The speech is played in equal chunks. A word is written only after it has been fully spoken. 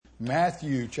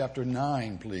Matthew chapter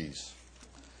 9, please.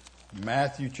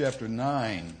 Matthew chapter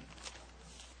 9.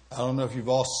 I don't know if you've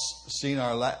all seen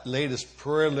our latest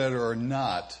prayer letter or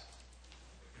not,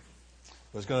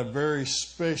 but it's got a very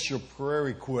special prayer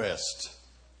request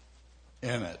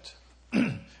in it.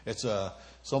 It's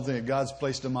something that God's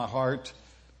placed in my heart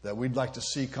that we'd like to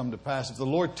see come to pass. If the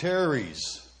Lord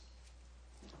tarries,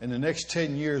 in the next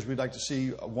 10 years, we'd like to see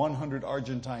 100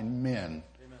 Argentine men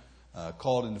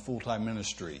called into full-time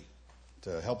ministry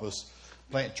to help us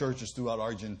plant churches throughout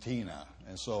Argentina.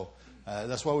 And so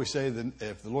that's why we say that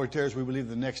if the Lord tarries, we believe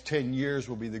the next 10 years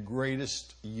will be the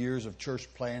greatest years of church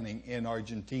planting in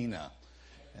Argentina.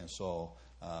 And so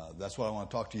that's what I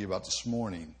want to talk to you about this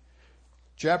morning.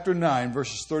 Chapter 9,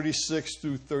 verses 36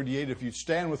 through 38. If you'd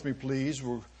stand with me, please.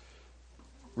 We'll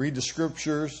read the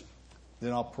scriptures,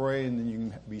 then I'll pray, and then you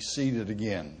can be seated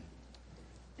again.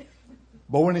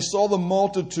 But when he saw the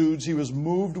multitudes, he was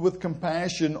moved with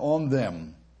compassion on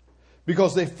them,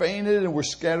 because they fainted and were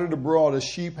scattered abroad as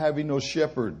sheep having no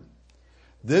shepherd.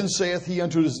 Then saith he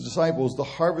unto his disciples, the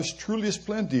harvest truly is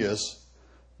plenteous,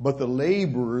 but the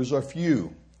laborers are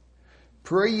few.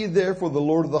 Pray ye therefore the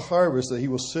Lord of the harvest, that he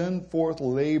will send forth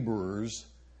laborers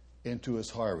into his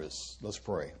harvest. Let's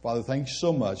pray. Father, thank you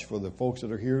so much for the folks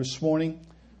that are here this morning.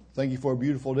 Thank you for a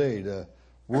beautiful day to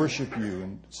worship you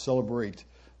and celebrate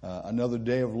another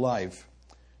day of life.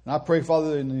 And I pray,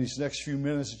 Father, in these next few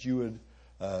minutes that you would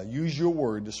use your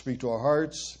word to speak to our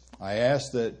hearts. I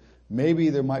ask that maybe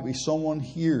there might be someone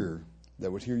here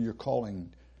that would hear your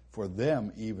calling for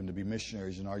them even to be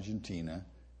missionaries in Argentina.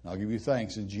 And I'll give you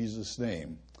thanks in Jesus'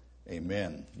 name.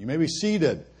 Amen. You may be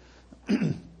seated.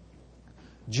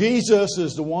 Jesus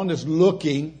is the one that's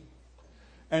looking,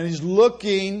 and he's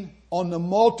looking on the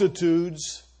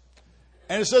multitudes,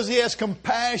 and it says he has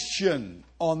compassion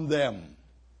on them.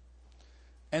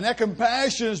 And that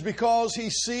compassion is because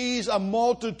he sees a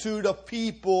multitude of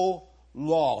people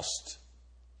lost,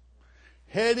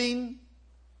 heading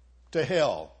to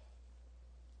hell.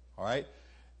 All right?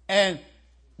 And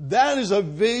that is a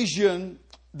vision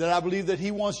that I believe that he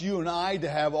wants you and I to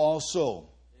have also.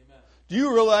 Amen. Do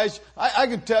you realize, I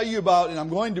can tell you about, and I'm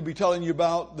going to be telling you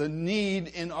about the need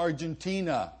in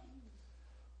Argentina.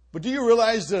 But do you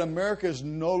realize that America is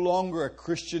no longer a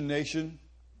Christian nation?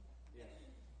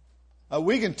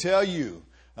 We can tell you,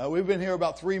 we've been here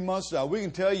about 3 months now, we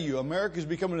can tell you America is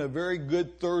becoming a very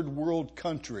good third world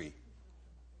country.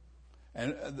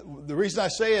 And the reason I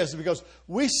say this is because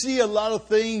we see a lot of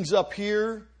things up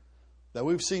here that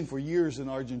we've seen for years in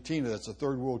Argentina that's a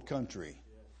third world country.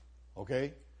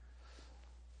 Okay?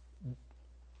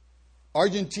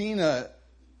 Argentina,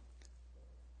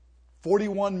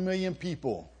 41 million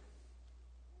people.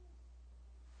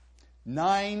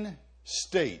 9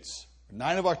 states.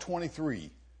 9 of our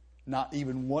 23, not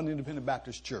even one independent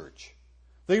Baptist church.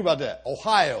 Think about that.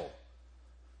 Ohio,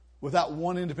 without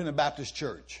one independent Baptist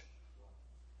church.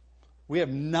 We have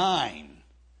 9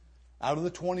 out of the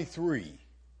 23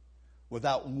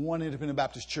 without one independent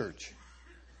Baptist church.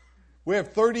 We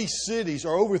have 30 cities,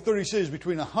 or over 30 cities,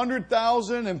 between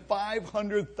 100,000 and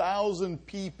 500,000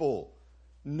 people,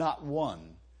 not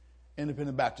one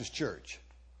independent Baptist church.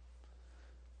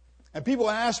 And people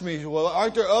ask me, well,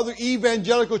 aren't there other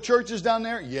evangelical churches down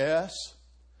there? Yes.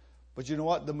 But you know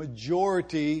what? The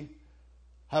majority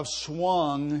have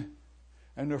swung,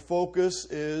 and their focus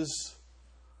is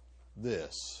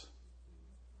this.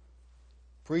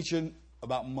 Preaching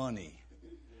about money.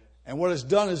 And what it's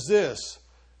done is this.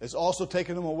 It's also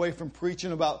taken them away from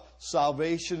preaching about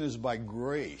salvation is by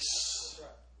grace.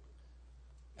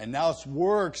 And now it's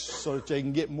works so that they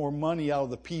can get more money out of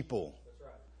the people.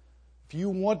 If you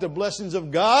want the blessings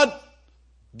of God,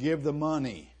 give the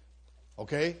money.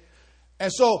 Okay?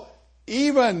 And so,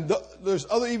 there's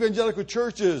other evangelical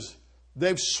churches,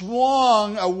 they've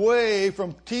swung away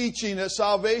from teaching that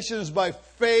salvation is by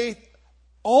faith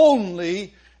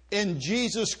only in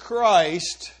Jesus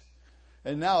Christ.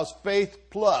 And now it's faith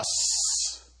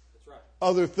plus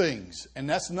other things. And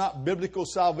that's not biblical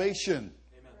salvation.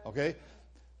 Amen. Okay?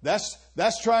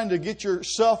 That's trying to get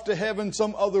yourself to heaven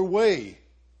some other way.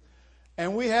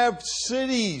 And we have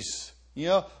cities, we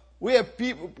have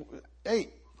people, hey,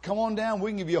 come on down.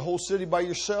 We can give you a whole city by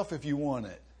yourself if you want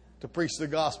it to preach the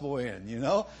gospel in,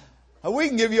 We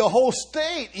can give you a whole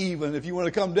state even if you want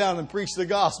to come down and preach the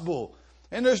gospel.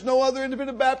 And there's no other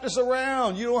independent Baptists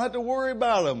around. You don't have to worry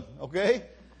about them, okay?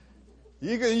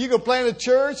 You can plant a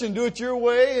church and do it your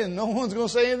way and no one's going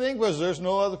to say anything because there's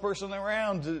no other person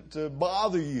around to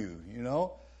bother you,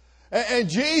 And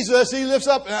Jesus, he lifts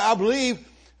up, and I believe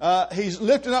he's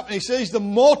lifting up and he says the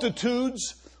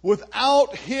multitudes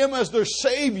without Him as their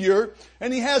Savior,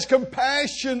 and He has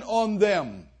compassion on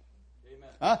them.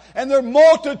 And they're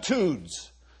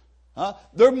multitudes.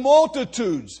 They're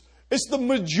multitudes. It's the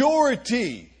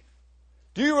majority.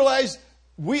 Do you realize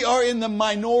we are in the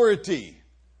minority?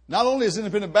 Not only as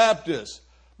Independent Baptists,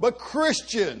 but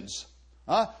Christians,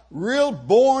 real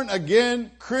born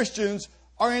again Christians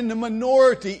are in the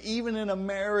minority, even in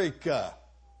America.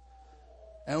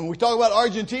 And when we talk about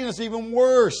Argentina, it's even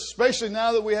worse, especially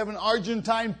now that we have an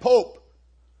Argentine Pope.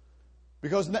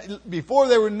 Because before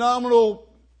they were nominal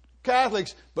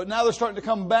Catholics, but now they're starting to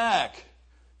come back,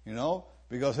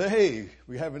 because, hey,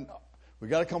 we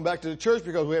got to come back to the church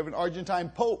because we have an Argentine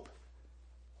Pope.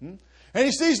 And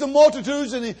he sees the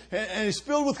multitudes and he's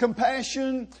filled with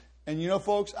compassion. And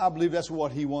folks, I believe that's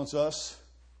what he wants us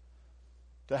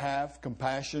to have,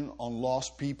 compassion on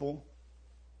lost people.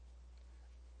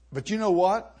 But you know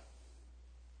what?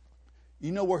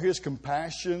 You know where his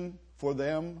compassion for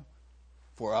them,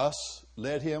 for us,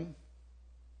 led him?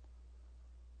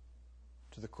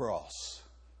 To the cross.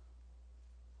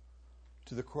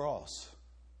 To the cross.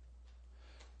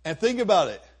 And think about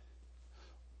it.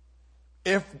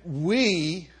 If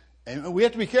and we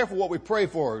have to be careful what we pray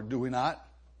for, do we not?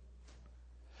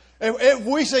 If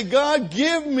we say, God,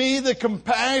 give me the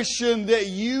compassion that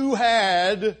you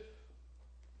had,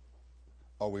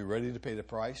 are we ready to pay the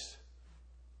price?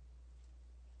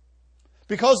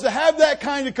 Because to have that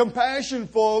kind of compassion,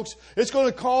 folks, it's going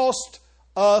to cost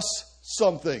us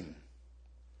something.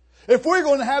 If we're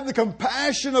going to have the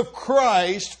compassion of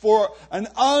Christ for an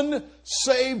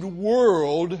unsaved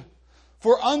world,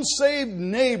 for unsaved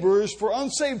neighbors, for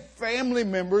unsaved family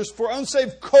members, for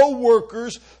unsaved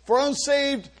co-workers, for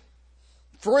unsaved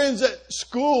friends at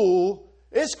school,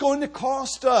 it's going to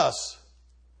cost us.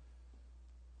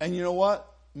 And you know what?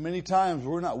 Many times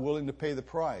we're not willing to pay the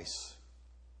price.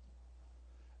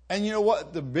 And you know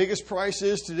what the biggest price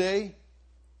is today?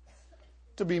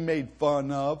 To be made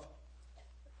fun of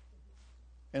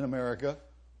in America,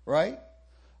 right?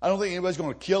 I don't think anybody's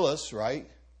going to kill us, right?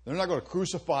 They're not going to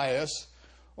crucify us.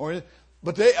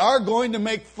 But they are going to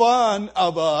make fun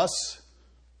of us.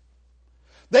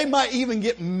 They might even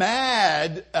get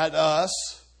mad at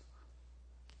us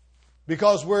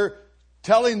because we're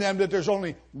telling them that there's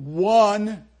only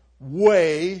one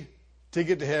way to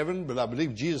get to heaven. But I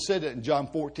believe Jesus said that in John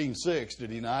 14:6, did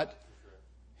He not?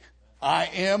 I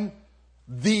am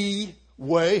the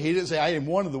way. He didn't say I am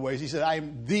one of the ways. He said I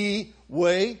am the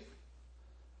way.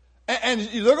 And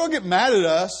they're going to get mad at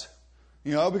us,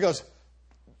 because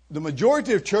the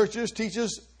majority of churches teach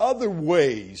us other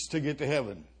ways to get to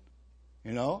heaven.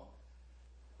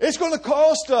 It's going to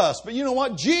cost us. But you know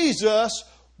what? Jesus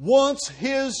wants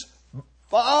His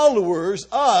followers,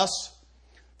 us,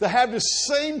 to have the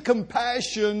same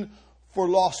compassion for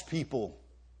lost people.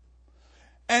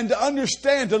 And to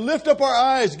understand, to lift up our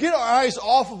eyes, get our eyes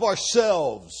off of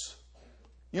ourselves.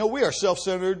 We are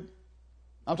self-centered.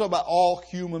 I'm talking about all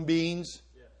human beings.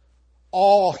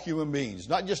 All human beings.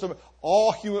 Not just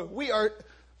all human. We are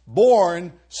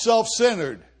born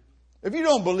self-centered. If you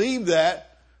don't believe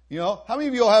that, how many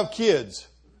of you all have kids?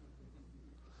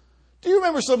 Do you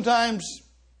remember sometimes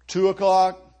 2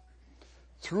 o'clock,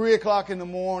 3 o'clock in the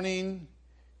morning,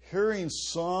 hearing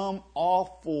some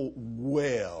awful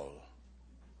wail?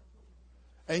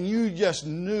 And you just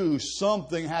knew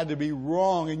something had to be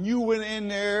wrong. And you went in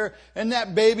there, and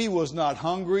that baby was not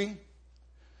hungry.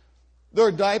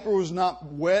 Their diaper was not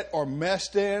wet or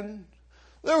messed in.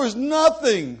 There was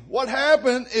nothing. What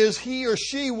happened is he or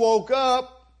she woke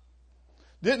up,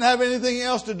 didn't have anything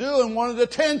else to do, and wanted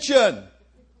attention.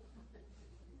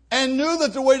 And knew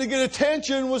that the way to get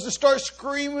attention was to start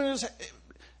screaming.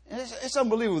 It's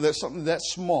unbelievable that something that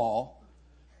small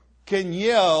can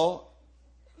yell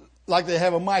like they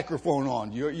have a microphone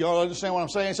on. Y'all understand what I'm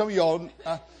saying? Some of y'all,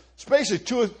 especially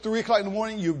 2 or 3 o'clock in the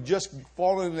morning, you've just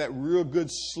fallen into that real good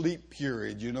sleep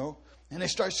period, and they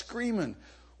start screaming.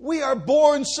 We are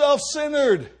born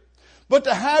self-centered. But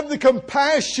to have the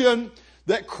compassion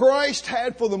that Christ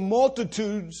had for the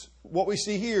multitudes, what we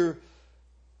see here,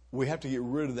 we have to get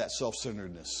rid of that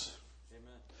self-centeredness.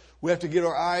 Amen. We have to get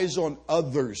our eyes on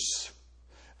others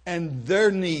and their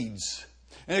needs,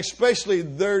 and especially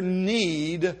their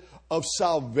need of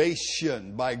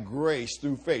salvation by grace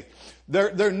through faith.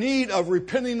 Their need of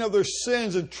repenting of their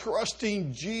sins and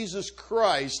trusting Jesus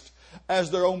Christ as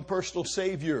their own personal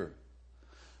Savior.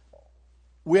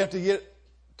 We have to get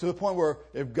to the point where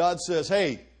if God says,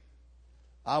 hey,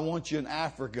 I want you in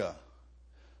Africa,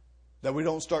 that we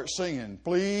don't start singing,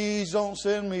 please don't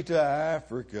send me to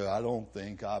Africa. I don't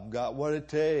think I've got what it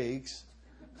takes.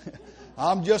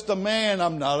 I'm just a man.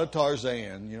 I'm not a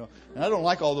Tarzan, you know. And I don't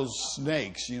like all those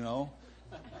snakes, you know.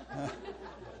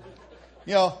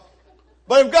 You know,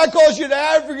 but if God calls you to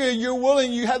Africa, you're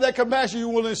willing, you have that compassion, you're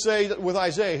willing to say with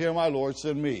Isaiah, "Here, my Lord,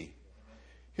 send me.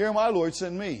 Here, my Lord,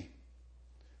 send me."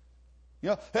 You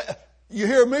know, you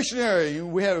hear a missionary.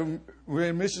 We had a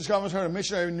missions conference, heard a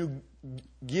missionary in New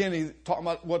Guinea talking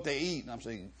about what they eat, and I'm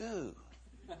saying, "Ew."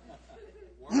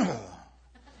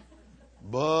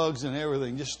 Bugs and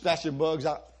everything, just snatching bugs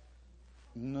out.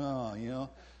 No, you know.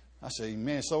 I say,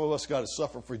 man, some of us got to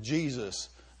suffer for Jesus.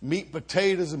 Meat,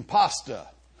 potatoes, and pasta.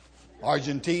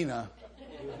 Argentina.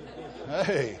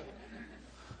 Hey.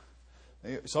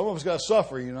 Some of us got to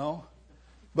suffer, you know.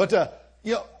 But,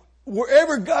 you know,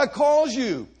 wherever God calls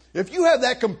you, if you have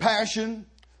that compassion,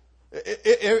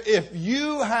 if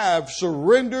you have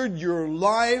surrendered your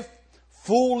life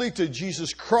fully to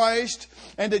Jesus Christ,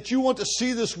 and that you want to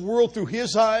see this world through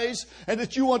His eyes, and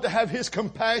that you want to have His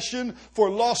compassion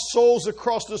for lost souls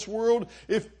across this world,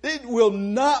 if it will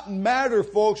not matter,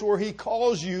 folks, where He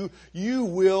calls you, you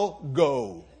will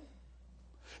go.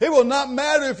 It will not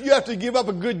matter if you have to give up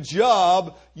a good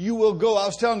job, you will go. I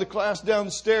was telling the class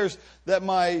downstairs that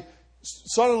my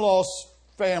son-in-law's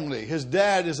family, his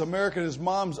dad is American, his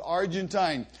mom's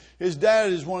Argentine. His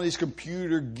dad is one of these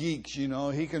computer geeks, you know.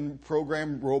 He can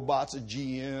program robots at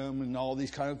GM and all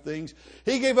these kind of things.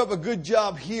 He gave up a good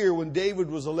job here when David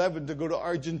was 11 to go to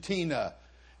Argentina.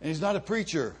 And he's not a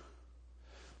preacher.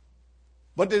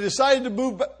 But they decided to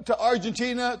move to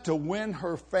Argentina to win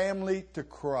her family to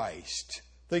Christ.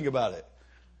 Think about it.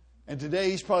 And today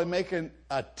he's probably making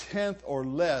a tenth or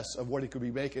less of what he could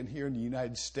be making here in the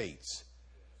United States.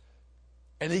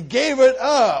 And he gave it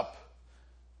up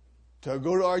to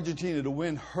go to Argentina to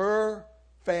win her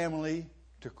family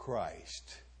to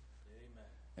Christ. Amen.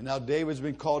 And now David's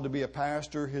been called to be a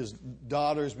pastor. His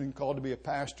daughter's been called to be a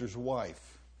pastor's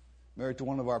wife, married to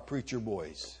one of our preacher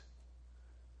boys.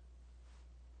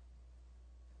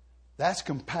 That's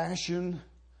compassion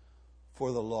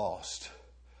for the lost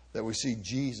that we see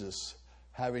Jesus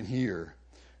having here.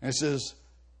 And it says,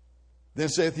 "Then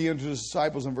saith he unto his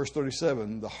disciples," in verse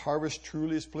 37, "The harvest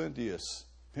truly is plenteous."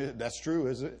 That's true,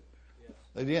 isn't it?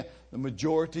 Yes. The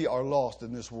majority are lost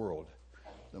in this world.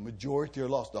 The majority are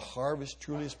lost. The harvest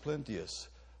truly is plenteous.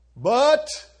 But,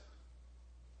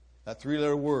 that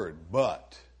three-letter word,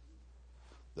 but,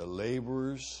 the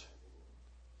laborers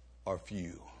are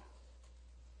few.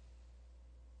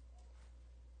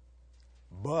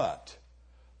 But,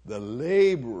 the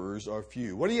laborers are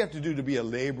few. What do you have to do to be a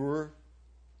laborer?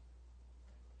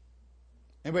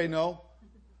 Anybody know?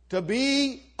 To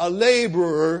be a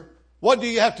laborer, what do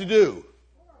you have to do?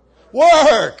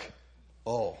 Work!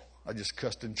 Oh, I just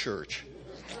cussed in church.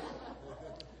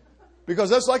 Because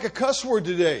that's like a cuss word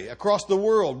today across the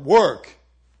world. Work.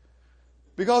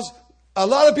 Because a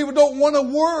lot of people don't want to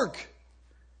work.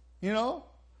 You know?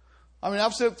 I mean,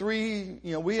 I've sent 3,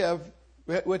 you know, we have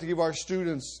to give our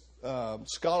students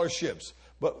scholarships,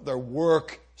 but they're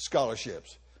work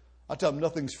scholarships. I tell them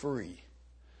nothing's free.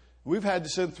 We've had to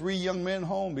send 3 young men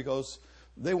home because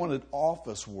they wanted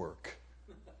office work.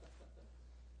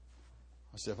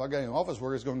 I said, if I got any office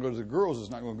work, it's going to go to the girls. It's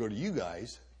not going to go to you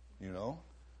guys, you know.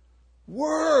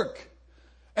 Work.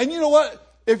 And you know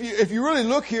what? If you really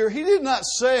look here, he did not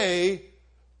say,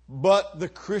 but the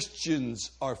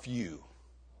Christians are few.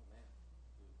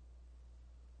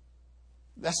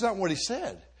 That's not what he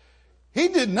said. He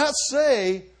did not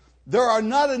say there are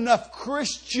not enough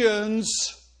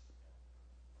Christians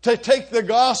to take the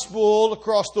gospel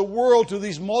across the world to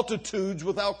these multitudes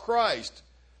without Christ.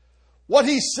 What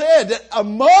he said, that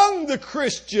among the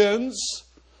Christians,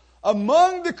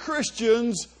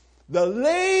 the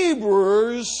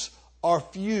laborers are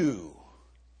few.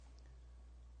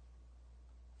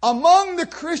 Among the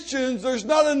Christians, there's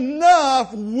not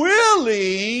enough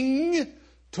willing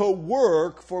to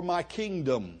work for my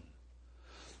kingdom.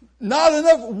 Not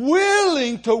enough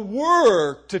willing to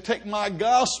work to take my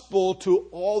gospel to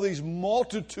all these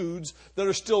multitudes that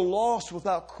are still lost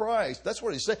without Christ. That's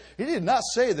what he said. He did not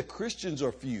say the Christians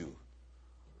are few.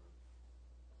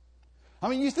 I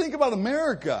mean, you think about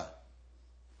America.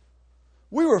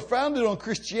 We were founded on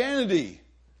Christianity.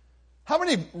 How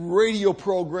many radio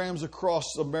programs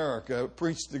across America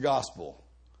preach the gospel?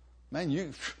 Man,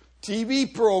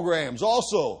 TV programs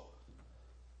also.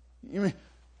 You mean,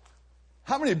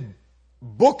 how many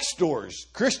bookstores,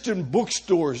 Christian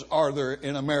bookstores, are there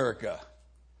in America?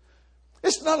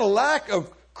 It's not a lack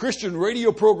of Christian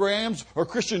radio programs or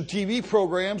Christian TV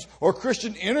programs or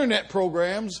Christian internet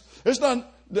programs. It's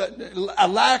not a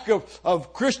lack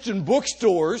of Christian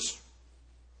bookstores.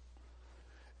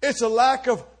 It's a lack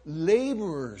of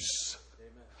laborers.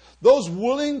 Amen. Those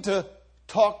willing to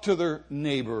talk to their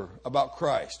neighbor about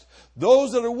Christ.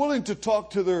 Those that are willing to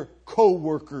talk to their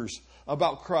co-workers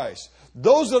about Christ.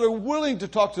 Those that are willing to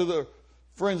talk to their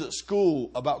friends at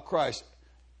school about Christ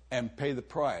and pay the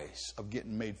price of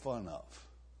getting made fun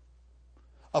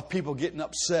of people getting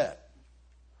upset.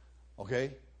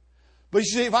 Okay? But you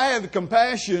see, if I have the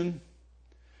compassion,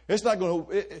 it's not going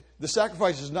to, the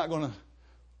sacrifice is not going to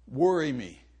worry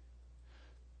me.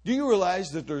 Do you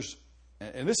realize that there's,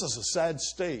 and this is a sad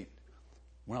state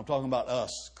when I'm talking about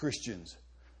us, Christians,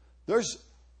 there's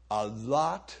a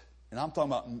lot, and I'm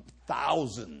talking about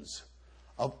thousands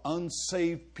of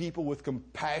unsaved people with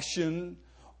compassion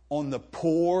on the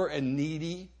poor and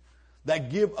needy that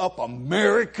give up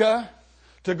America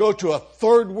to go to a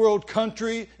third world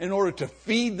country in order to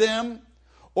feed them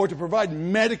or to provide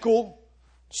medical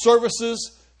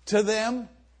services to them.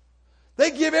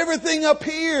 They give everything up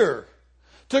here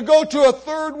to go to a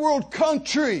third world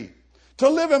country to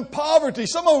live in poverty.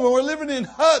 Some of them are living in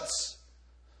huts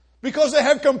because they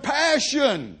have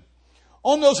compassion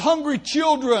on those hungry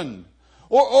children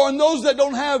or on those that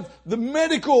don't have the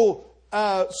medical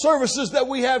services that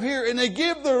we have here, and they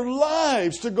give their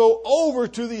lives to go over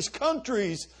to these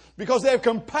countries because they have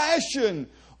compassion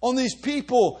on these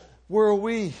people. Where are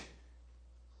we?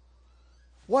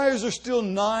 Why is there still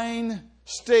 9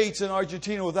 states in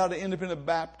Argentina without an independent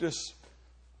Baptist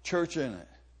church in it?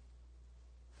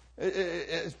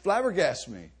 It flabbergasts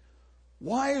me.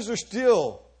 Why is there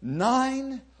still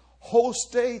 9 whole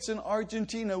states in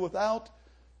Argentina without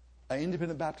an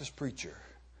independent Baptist preacher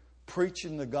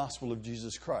preaching the gospel of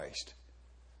Jesus Christ?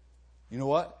 You know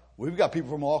what? We've got people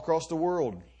from all across the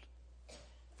world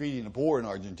feeding the poor in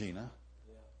Argentina.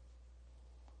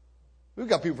 We've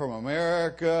got people from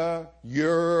America,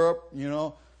 Europe,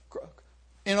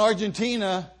 in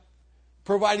Argentina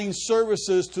providing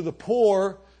services to the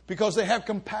poor because they have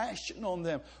compassion on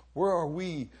them. Where are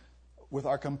we with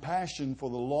our compassion for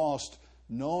the lost,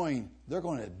 knowing they're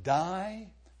going to die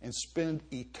and spend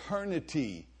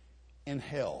eternity in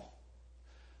hell?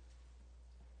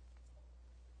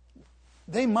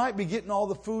 They might be getting all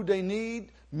the food they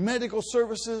need, medical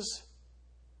services,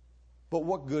 but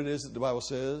what good is it, the Bible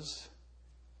says,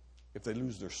 if they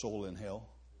lose their soul in hell?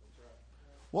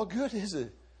 What good is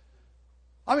it?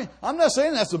 I mean, I'm not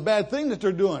saying that's a bad thing that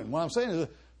they're doing. What I'm saying is that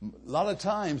a lot of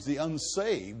times the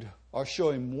unsaved are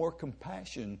showing more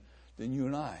compassion than you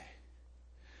and I.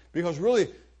 Because really,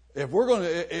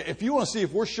 if you want to see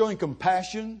if we're showing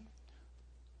compassion,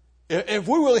 if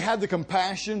we really have the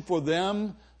compassion for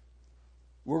them,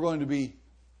 we're going to be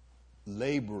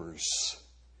laborers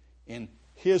in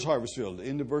His harvest field.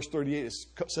 In verse 38, it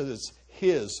says it's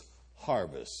His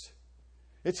harvest.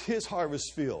 It's His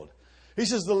harvest field. He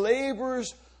says the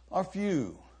laborers are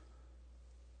few.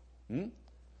 The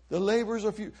laborers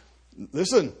are few.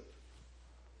 Listen,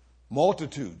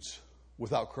 multitudes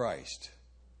without Christ.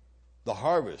 The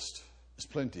harvest is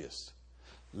plenteous.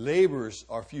 Laborers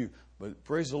are few. But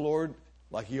praise the Lord,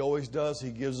 like He always does,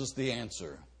 He gives us the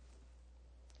answer.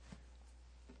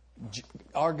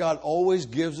 Our God always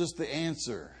gives us the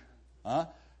answer.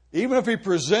 Even if He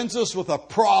presents us with a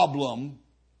problem,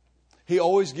 He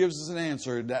always gives us an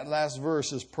answer. That last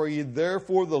verse is, "Pray ye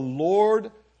therefore the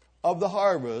Lord of the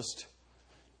harvest,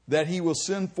 that He will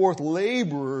send forth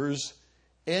laborers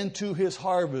into His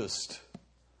harvest."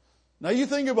 Now you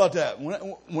think about that.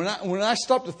 When I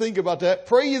stop to think about that,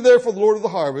 pray ye therefore the Lord of the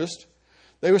harvest,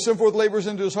 they will send forth laborers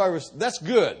into His harvest. That's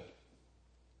good.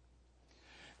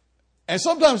 And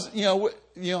sometimes,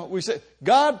 we say,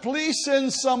 God, please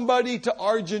send somebody to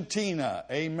Argentina.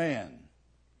 Amen.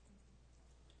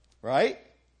 Right?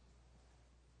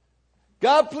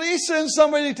 God, please send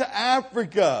somebody to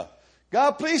Africa.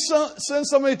 God, please send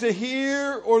somebody to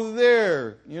here or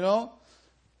there.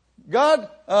 God,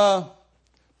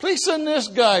 please send this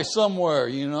guy somewhere,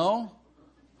 And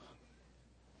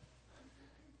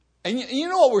you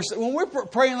know what we're saying? When we're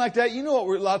praying like that, you know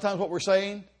what a lot of times what we're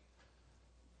saying?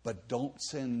 But don't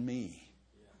send me.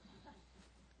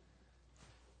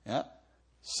 Yeah?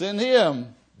 Send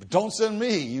him, but don't send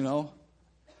me,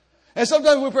 And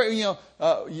sometimes we pray,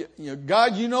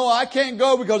 God, I can't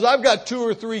go because I've got 2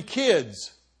 or 3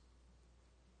 kids.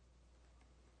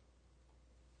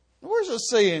 Where's it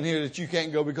saying here that you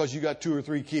can't go because you got 2 or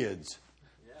 3 kids?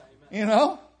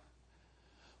 Yeah,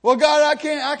 Well, God,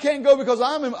 I can't go because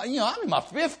I'm in my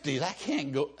 50s. I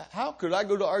can't go. How could I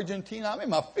go to Argentina? I'm in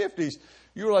my 50s.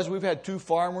 You realize we've had 2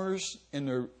 farmers in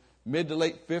their mid to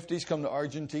late 50s come to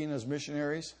Argentina as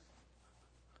missionaries?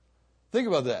 Think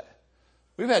about that.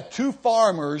 We've had 2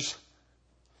 farmers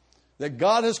that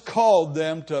God has called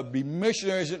them to be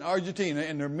missionaries in Argentina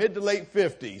in their mid to late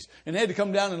 50s. And they had to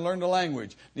come down and learn the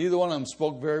language. Neither one of them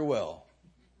spoke very well.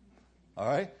 All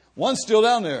right? One's still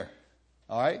down there.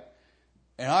 All right?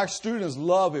 And our students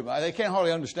love him. They can't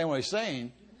hardly understand what he's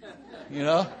saying. You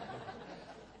know?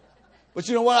 But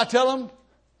you know what I tell them?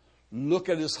 Look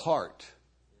at his heart.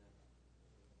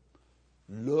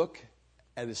 Look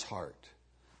at his heart.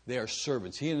 They are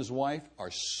servants. He and his wife are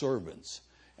servants.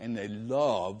 And they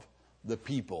love the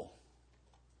people.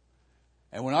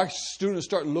 And when our students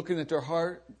start looking at their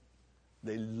heart,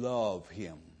 they love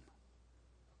him.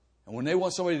 And when they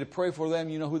want somebody to pray for them,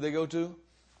 you know who they go to?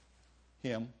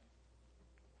 Him.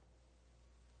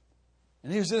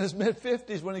 And he was in his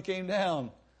mid-50s when he came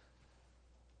down.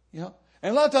 You know?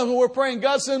 And a lot of times when we're praying,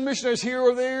 God send missionaries here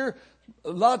or there, a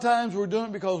lot of times we're doing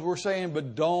it because we're saying,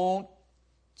 but don't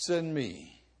send me.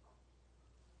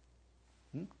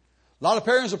 A lot of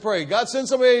parents will pray, God send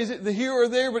somebody here or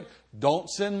there, but don't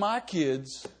send my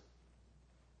kids.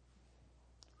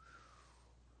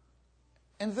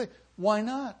 And think, why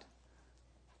not?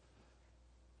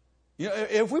 You know,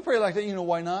 if we pray like that, you know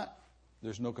why not?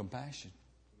 There's no compassion.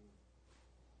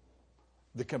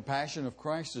 The compassion of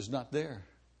Christ is not there.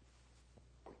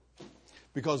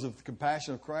 Because if the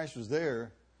compassion of Christ was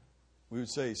there, we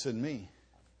would say, send me.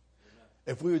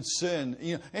 If we would send,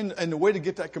 you know, and the way to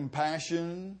get that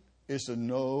compassion is to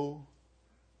know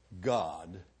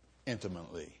God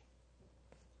intimately.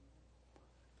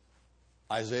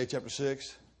 Isaiah chapter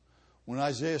 6. When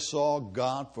Isaiah saw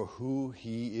God for who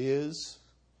he is,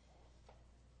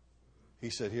 he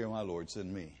said, here, my Lord,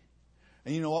 send me.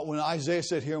 And you know what? When Isaiah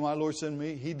said, here, my Lord, send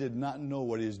me, he did not know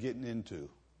what he was getting into.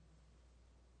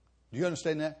 Do you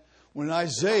understand that? When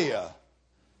Isaiah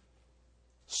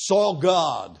saw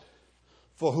God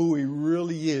for who he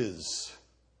really is,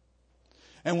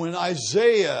 and when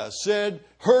Isaiah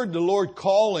heard the Lord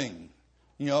calling,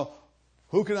 you know,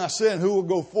 who can I send? Who will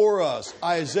go for us?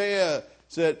 Isaiah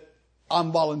said,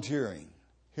 I'm volunteering.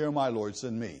 Here, my Lord,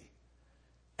 send me.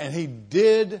 And he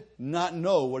did not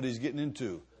know what he's getting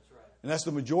into. That's right. And that's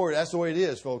the majority. That's the way it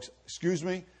is, folks. Excuse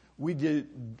me. We do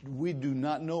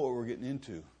not know what we're getting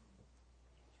into.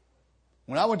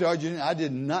 When I went to Argentina, I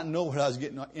did not know what I was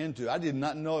getting into. I did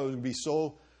not know it would be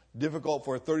so difficult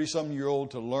for a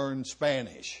 30-something-year-old to learn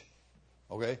Spanish.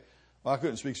 Okay? Well, I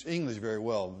couldn't speak English very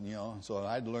well, you know, so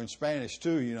I had to learn Spanish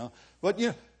too, you know. But, you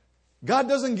know, God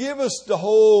doesn't give us the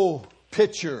whole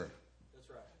picture. That's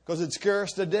right. Because it scares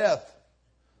us to death.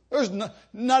 There's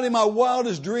not in my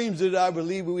wildest dreams did I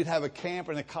believe we'd have a camp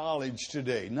and a college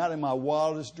today. Not in my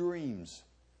wildest dreams.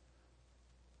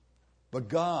 But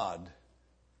God,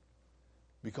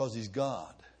 because He's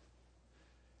God,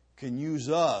 can use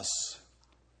us,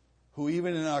 who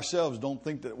even in ourselves don't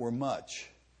think that we're much,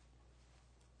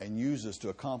 and use us to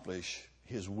accomplish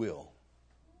His will.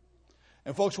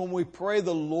 And folks, when we pray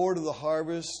the Lord of the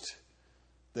harvest,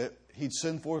 that He'd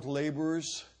send forth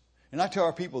laborers, and I tell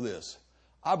our people this,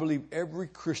 I believe every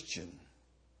Christian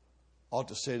ought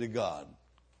to say to God,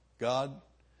 God,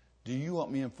 do you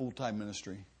want me in full-time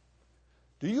ministry?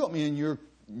 Do you want me in your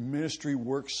ministry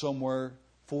work somewhere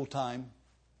full-time?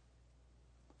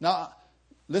 Now,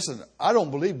 listen, I don't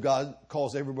believe God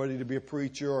calls everybody to be a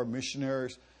preacher or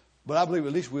missionaries, but I believe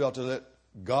at least we ought to let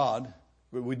God,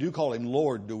 we do call Him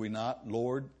Lord, do we not?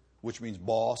 Lord, which means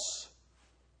boss,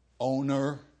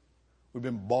 owner. We've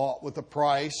been bought with a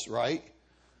price, right?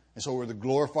 And so we're to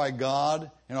glorify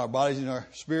God in our bodies and our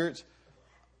spirits.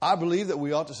 I believe that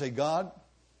we ought to say, God,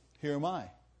 here am I.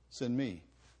 Send me.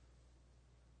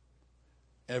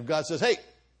 And if God says, hey,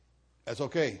 that's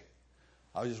okay.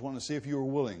 I just want to see if you were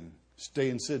willing. Stay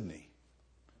in Sydney.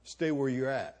 Stay where you're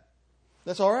at.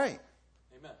 That's all right.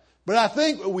 Amen. But I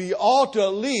think we ought to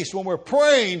at least, when we're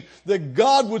praying that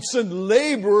God would send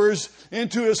laborers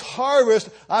into His harvest,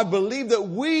 I believe that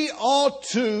we ought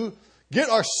to get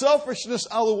our selfishness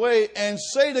out of the way and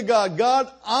say to God,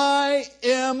 God, I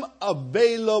am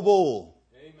available.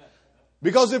 Amen.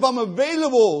 Because if I'm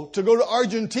available to go to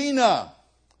Argentina,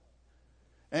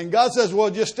 and God says, well,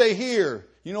 just stay here,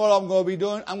 you know what I'm going to be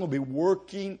doing? I'm going to be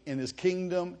working in His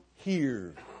kingdom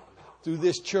here through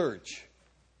this church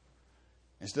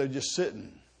instead of just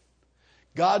sitting.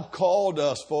 God called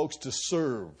us, folks, to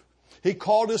serve. He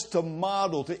called us to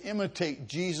model, to imitate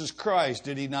Jesus Christ,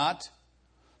 did He not?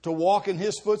 To walk in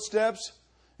His footsteps.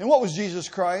 And what was Jesus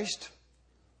Christ?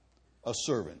 A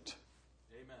servant.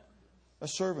 Amen. A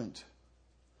servant.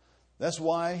 That's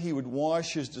why He would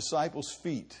wash His disciples'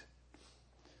 feet.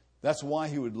 That's why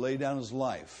He would lay down His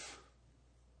life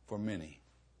for many.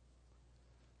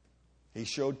 He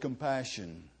showed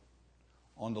compassion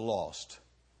on the lost.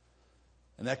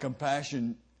 And that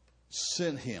compassion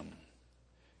sent him,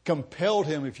 compelled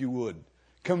him, if you would,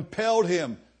 compelled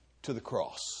him to the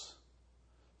cross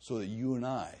so that you and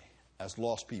I, as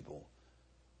lost people,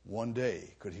 one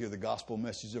day could hear the gospel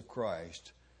message of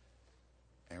Christ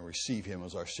and receive him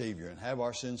as our Savior and have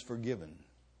our sins forgiven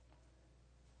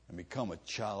and become a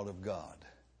child of God.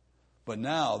 But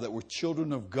now that we're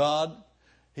children of God,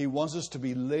 he wants us to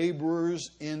be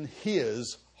laborers in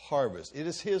his harvest. It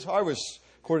is his harvest,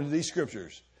 according to these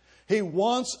scriptures. He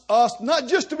wants us not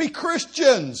just to be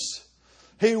Christians.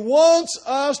 He wants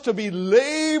us to be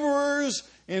laborers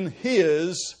in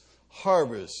his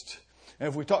harvest. And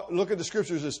if we look at the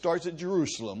scriptures, it starts at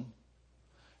Jerusalem,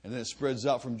 and then it spreads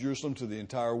out from Jerusalem to the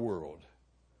entire world.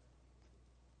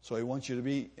 So he wants you to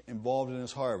be involved in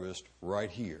his harvest right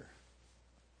here.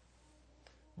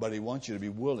 But he wants you to be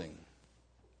willing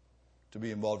to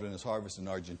be involved in his harvest in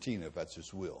Argentina, if that's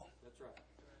his will. That's right.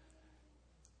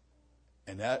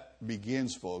 And that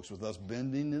begins, folks, with us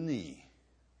bending the knee,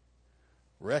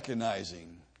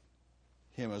 recognizing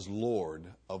him as Lord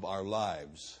of our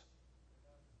lives,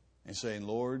 and saying,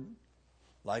 Lord,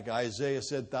 like Isaiah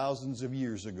said thousands of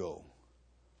years ago,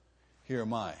 here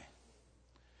am I.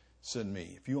 Send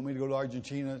me. If you want me to go to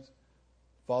Argentina,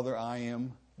 Father, I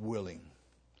am willing.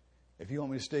 If you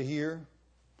want me to stay here,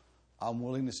 I'm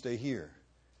willing to stay here.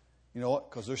 You know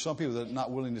what? Because there's some people that are not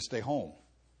willing to stay home.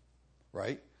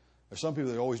 Right? There's some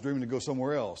people that are always dreaming to go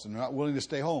somewhere else and they're not willing to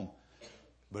stay home.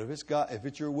 But if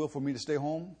it's your will for me to stay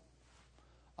home,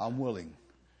 I'm willing.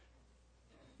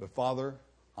 But Father,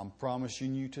 I'm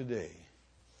promising you today,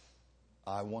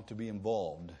 I want to be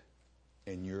involved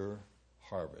in your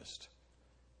harvest.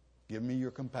 Give me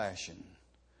your compassion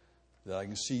that I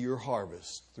can see your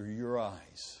harvest through your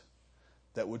eyes,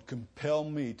 that would compel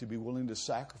me to be willing to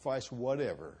sacrifice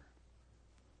whatever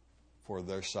for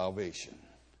their salvation.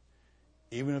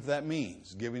 Even if that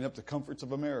means giving up the comforts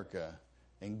of America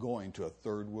and going to a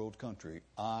third world country.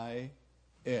 I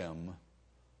am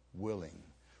willing.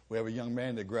 We have a young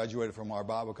man that graduated from our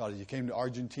Bible college. He came to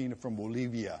Argentina from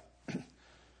Bolivia.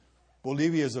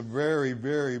 Bolivia is a very,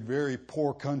 very, very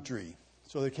poor country.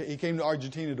 So he came to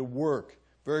Argentina to work.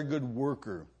 Very good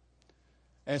worker.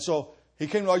 And so he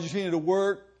came to Argentina to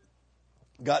work,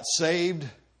 got saved,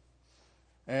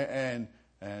 and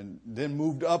then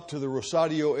moved up to the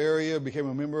Rosario area, became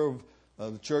a member of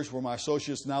the church where my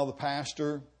associate's now the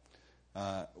pastor.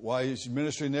 While he's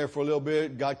ministering there for a little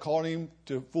bit, God called him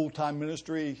to full-time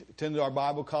ministry. He attended our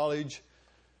Bible college.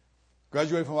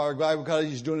 Graduated from our Bible college.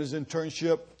 He's doing his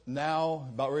internship now,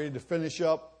 about ready to finish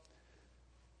up.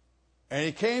 And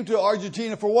he came to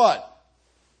Argentina for what?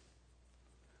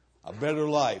 A better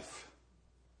life.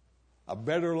 A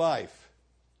better life.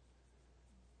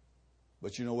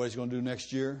 But you know what he's going to do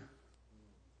next year?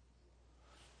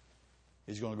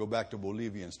 He's going to go back to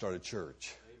Bolivia and start a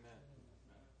church. Amen.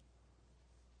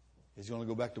 He's going to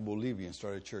go back to Bolivia and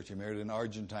start a church. He married an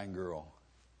Argentine girl,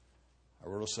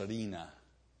 Rosarina.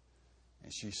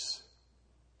 And she's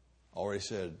already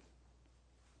said,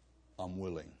 I'm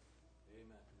willing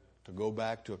to go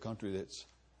back to a country that's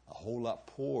a whole lot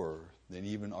poorer than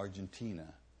even Argentina.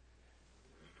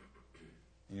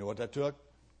 And you know what that took?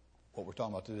 What we're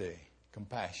talking about today.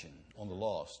 Compassion on the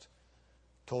lost.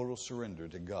 Total surrender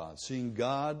to God. Seeing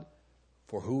God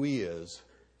for who he is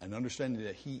and understanding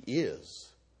that he is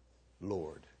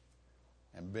Lord.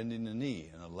 And bending the knee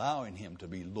and allowing him to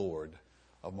be Lord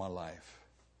of my life.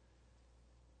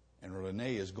 And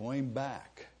Rene is going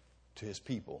back to his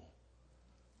people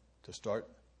to start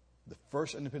the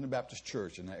first independent Baptist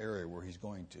church in the area where he's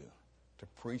going to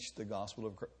preach the gospel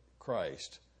of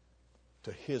Christ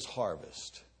to his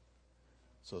harvest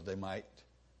so that they might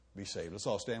be saved. Let's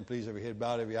all stand, please. Every head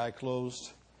bowed, every eye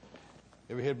closed.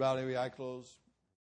 Every head bowed, every eye closed.